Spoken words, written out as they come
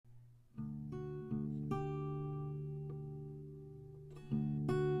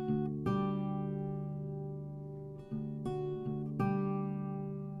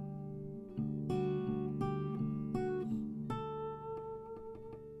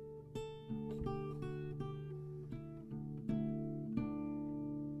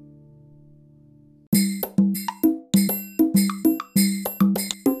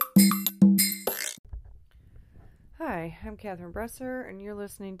I'm Catherine Bresser, and you're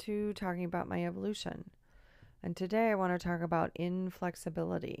listening to Talking About My Evolution. And today I want to talk about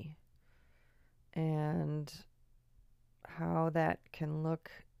inflexibility and how that can look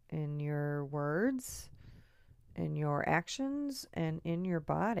in your words, in your actions, and in your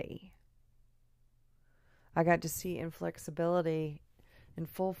body. I got to see inflexibility in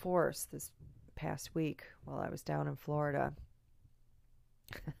full force this past week while I was down in Florida.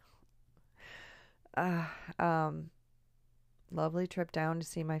 Lovely trip down to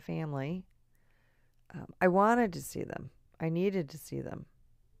see my family. I wanted to see them. I needed to see them.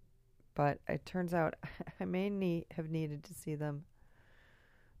 But it turns out I may have needed to see them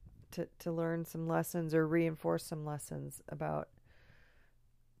to learn some lessons or reinforce some lessons about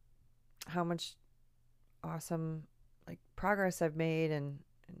how much awesome progress I've made in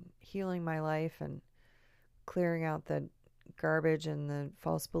healing my life and clearing out the garbage and the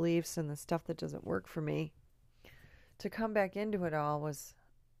false beliefs and the stuff that doesn't work for me. To come back into it all was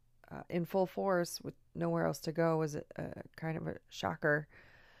in full force with nowhere else to go was a kind of a shocker.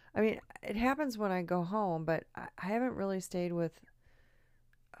 I mean, it happens when I go home, but I haven't really stayed with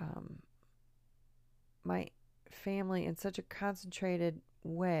my family in such a concentrated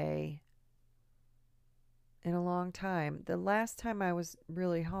way in a long time. The last time I was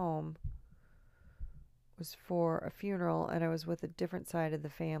really home was for a funeral, and I was with a different side of the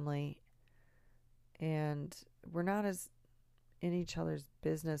family, and we're not as in each other's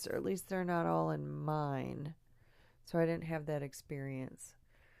business, or at least they're not all in mine, so I didn't have that experience.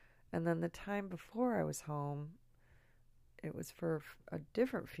 And then the time before I was home, it was for a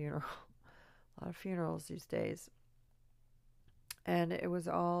different funeral. A lot of funerals these days. And it was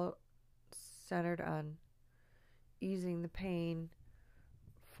all centered on easing the pain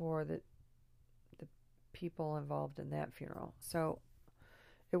for the people involved in that funeral. So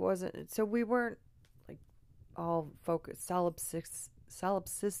it wasn't, so we weren't all focused,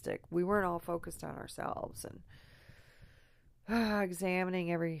 solipsistic. We weren't all focused on ourselves and examining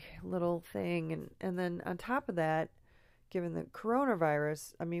every little thing. And then on top of that, given the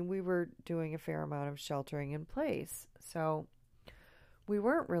coronavirus, I mean, we were doing a fair amount of sheltering in place. So we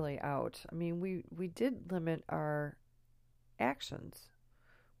weren't really out. I mean, we did limit our actions.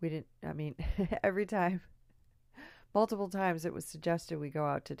 We didn't, I mean, every time, multiple times it was suggested we go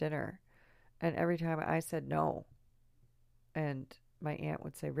out to dinner. And every time I said no. And my aunt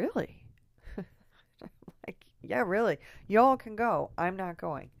would say, really? I'm like, yeah, really. Y'all can go. I'm not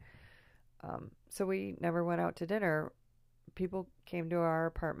going. So we never went out to dinner. People came to our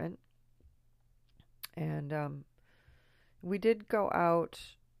apartment. And we did go out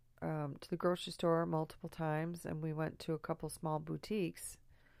to the grocery store multiple times. And we went to a couple small boutiques.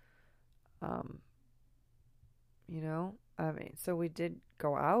 So we did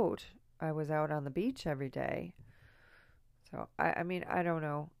go out. I was out on the beach every day. So, I mean, I don't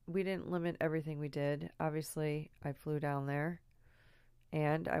know. We didn't limit everything we did. Obviously, I flew down there,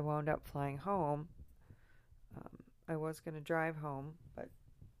 and I wound up flying home. I was going to drive home, but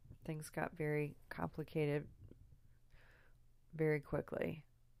things got very complicated very quickly.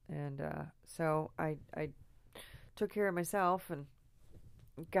 And so I took care of myself and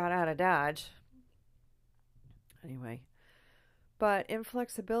got out of Dodge. Anyway. But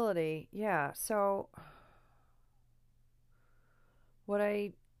inflexibility, yeah. So what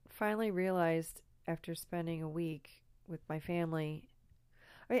I finally realized after spending a week with my family,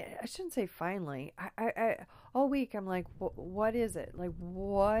 I shouldn't say finally. I all week I'm like, what is it? Like,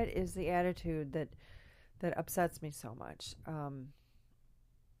 what is the attitude that upsets me so much?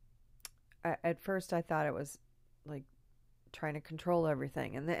 At first I thought it was like trying to control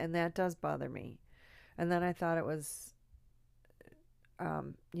everything, and that does bother me. And then I thought it was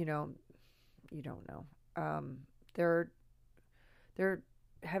you don't know. They're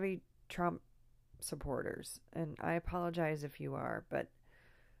heavy Trump supporters, and I apologize if you are, but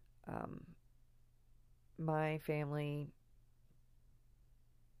my family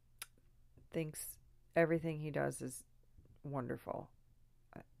thinks everything he does is wonderful.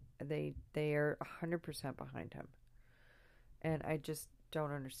 They are 100% behind him, and I just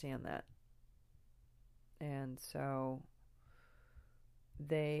don't understand that. And so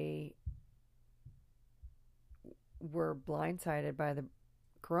they were blindsided by the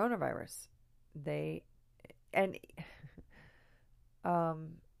coronavirus. They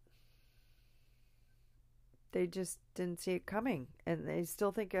just didn't see it coming, and they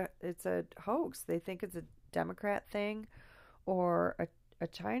still think it's a hoax. They think it's a Democrat thing or a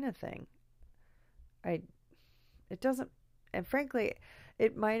China thing. It doesn't, and frankly,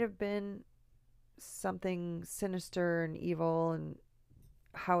 it might have been something sinister and evil and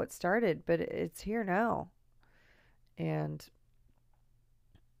how it started, but it's here now. And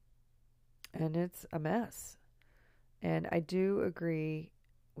it's a mess. And I do agree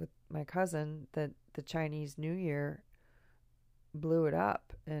with my cousin that the Chinese New Year blew it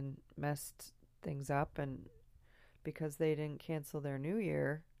up and messed things up. And because they didn't cancel their New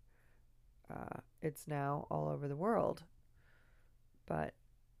Year, it's now all over the world. But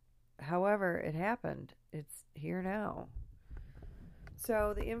however it happened, it's here now.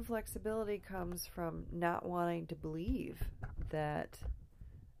 So the inflexibility comes from not wanting to believe that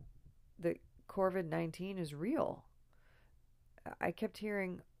the COVID-19 is real. I kept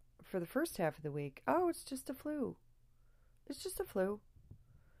hearing for the first half of the week, oh, it's just a flu. It's just a flu.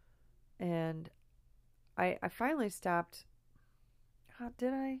 And I finally stopped.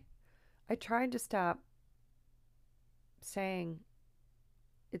 Did I? I tried to stop saying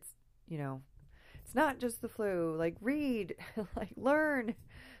it's, it's not just the flu. Like, read, like, learn.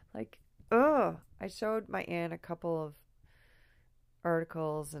 Like, I showed my aunt a couple of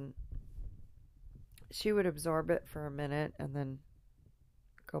articles and she would absorb it for a minute and then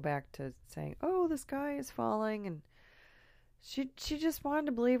go back to saying, oh, the sky is falling. And she just wanted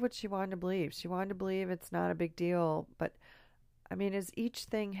to believe what she wanted to believe. She wanted to believe it's not a big deal. But, I mean, as each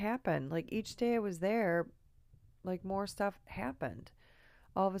thing happened, like each day I was there, like more stuff happened.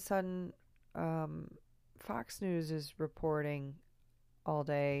 All of a sudden, Fox News is reporting all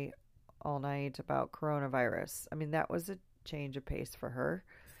day, all night about coronavirus. I mean, that was a change of pace for her.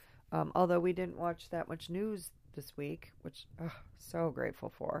 Although we didn't watch that much news this week, which so grateful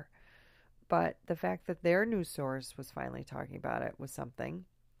for. But the fact that their news source was finally talking about it was something.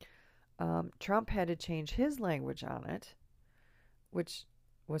 Trump had to change his language on it, which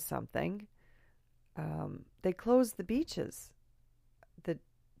was something. They closed the beaches the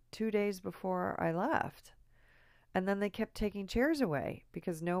 2 days before I left. And then they kept taking chairs away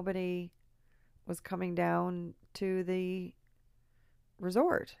because nobody was coming down to the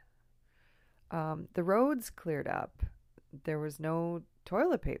resort. The roads cleared up. There was no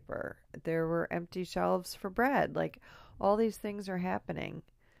toilet paper. There were empty shelves for bread. Like, all these things are happening.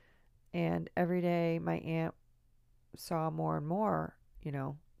 And every day my aunt saw more and more,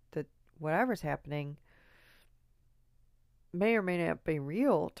 that whatever's happening may or may not be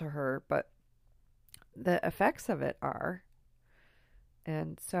real to her, but the effects of it are.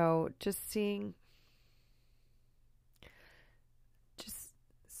 And so just seeing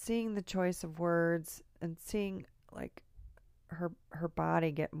the choice of words and seeing like her body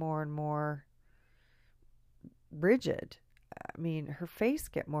get more and more rigid. I mean, her face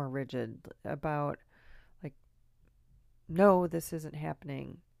get more rigid about like, no, this isn't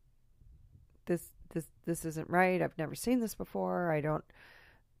happening. This isn't right. I've never seen this before.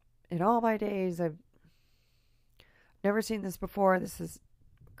 In all my days, I've never seen this before. This is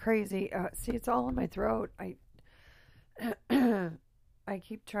crazy. See, it's all in my throat. I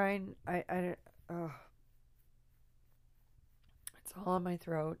keep trying. It's all in my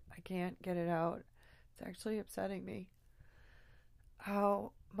throat. I can't get it out. It's actually upsetting me.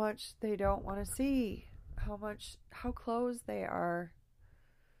 How much they don't want to see. How closed they are.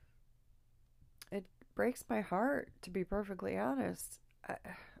 It breaks my heart, to be perfectly honest.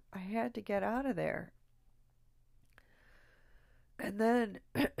 I had to get out of there. And then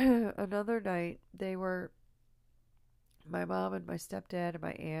another night, my mom and my stepdad and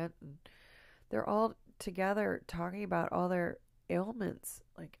my aunt, and they're all together talking about all their ailments,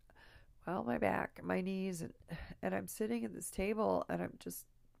 like, well, my back, my knees, and I'm sitting at this table and I'm just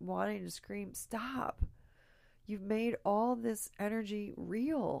wanting to scream, stop. You've made all this energy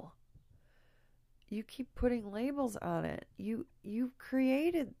real. You keep putting labels on it. You've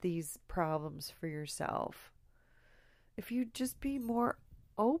created these problems for yourself. If you just be more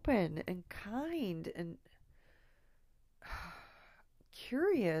open and kind and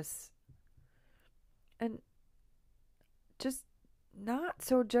curious and just not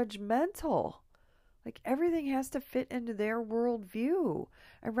so judgmental. Like, everything has to fit into their worldview.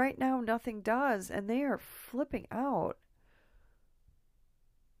 And right now, nothing does. And they are flipping out.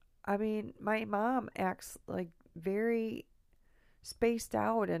 I mean, my mom acts like very spaced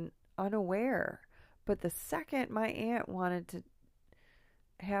out and unaware. But the second my aunt wanted to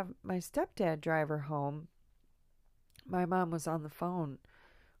have my stepdad drive her home, my mom was on the phone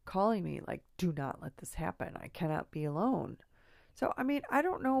calling me like, do not let this happen. I cannot be alone. So, I mean, I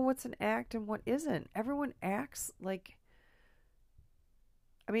don't know what's an act and what isn't. Everyone acts like,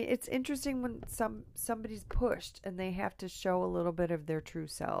 I mean, it's interesting when somebody's pushed and they have to show a little bit of their true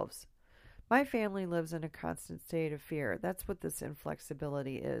selves. My family lives in a constant state of fear. That's what this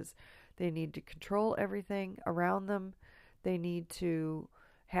inflexibility is. They need to control everything around them. They need to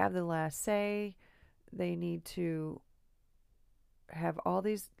have the last say. they need to have all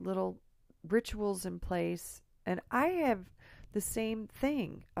these little rituals in place. And I have the same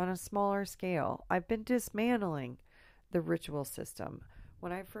thing on a smaller scale. I've been dismantling the ritual system.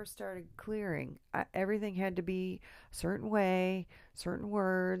 When I first started clearing, everything had to be a certain way, certain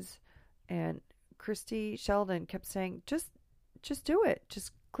words. And Christy Sheldon kept saying, just do it.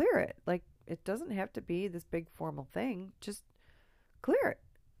 Just clear it. Like, it doesn't have to be this big formal thing. Just clear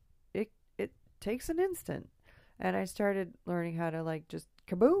it. It takes an instant. And I started learning how to, like, just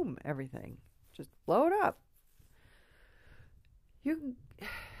kaboom everything. Just blow it up.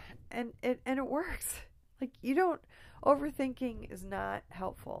 And it works. Like, you don't, overthinking is not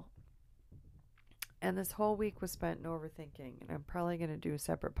helpful. And this whole week was spent in overthinking, and I'm probably going to do a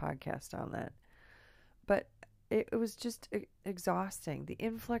separate podcast on that. But it was just exhausting, the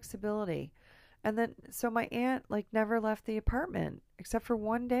inflexibility. And then, so my aunt, like, never left the apartment except for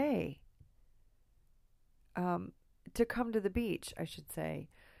one day. To come to the beach, I should say.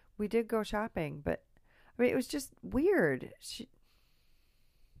 We did go shopping, but I mean, it was just weird.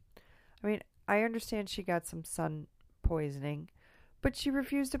 I understand she got some sun poisoning, but she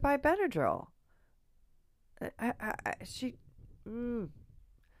refused to buy Benadryl. I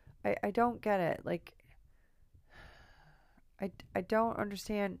don't get it. Like, I don't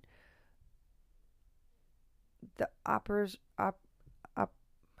understand the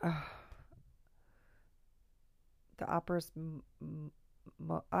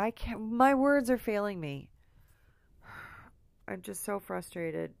I can't, my words are failing me. I'm just so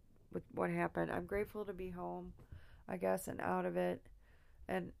frustrated with what happened. I'm grateful to be home, I guess, and out of it.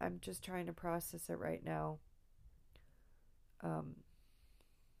 And I'm just trying to process it right now.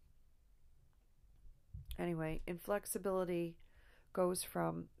 Anyway, inflexibility goes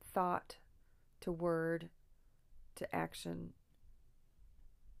from thought to word to action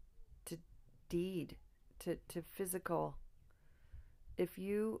to deed to physical. If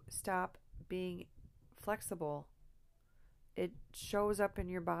you stop being flexible, it shows up in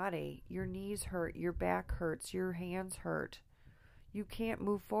your body. Your knees hurt, your back hurts, your hands hurt. You can't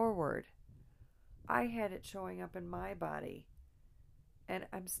move forward. I had it showing up in my body. And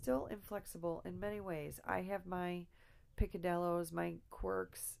I'm still inflexible in many ways. I have my picadillos, my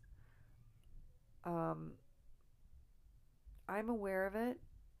quirks. I'm aware of it,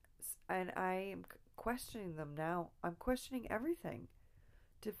 and I am questioning them now. I'm questioning everything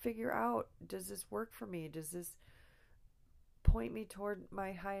to figure out, does this work for me? Does this point me toward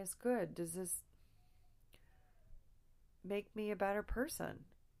my highest good? Does this make me a better person?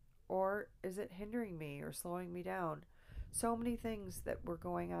 Or is it hindering me or slowing me down? So many things that were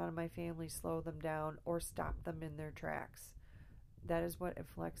going on in my family slow them down or stop them in their tracks. That is what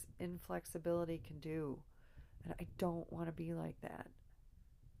inflexibility can do. And I don't want to be like that.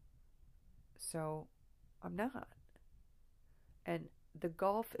 So I'm not. And the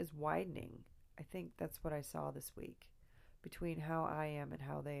gulf is widening. I think that's what I saw this week between how I am and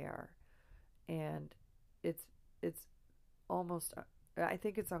how they are. And it's almost, I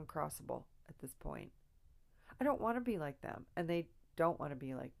think it's uncrossable at this point. I don't want to be like them, and they don't want to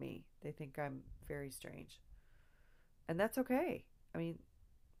be like me. They think I'm very strange. And that's okay. I mean,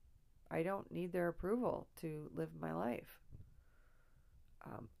 I don't need their approval to live my life.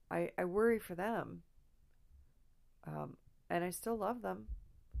 I worry for them, and I still love them,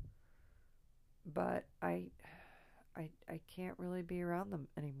 but I can't really be around them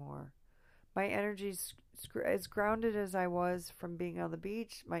anymore. My energy's as grounded as I was from being on the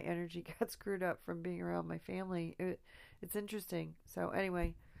beach. My energy got screwed up from being around my family. It's interesting. So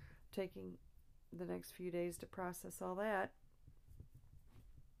anyway, taking the next few days to process all that,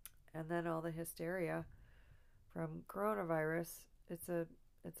 and then all the hysteria from coronavirus. It's a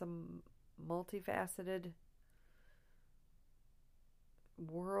multifaceted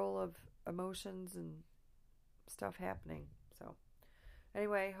whirl of emotions and stuff happening. So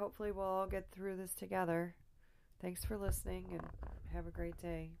anyway, hopefully we'll all get through this together. Thanks for listening, and have a great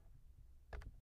day.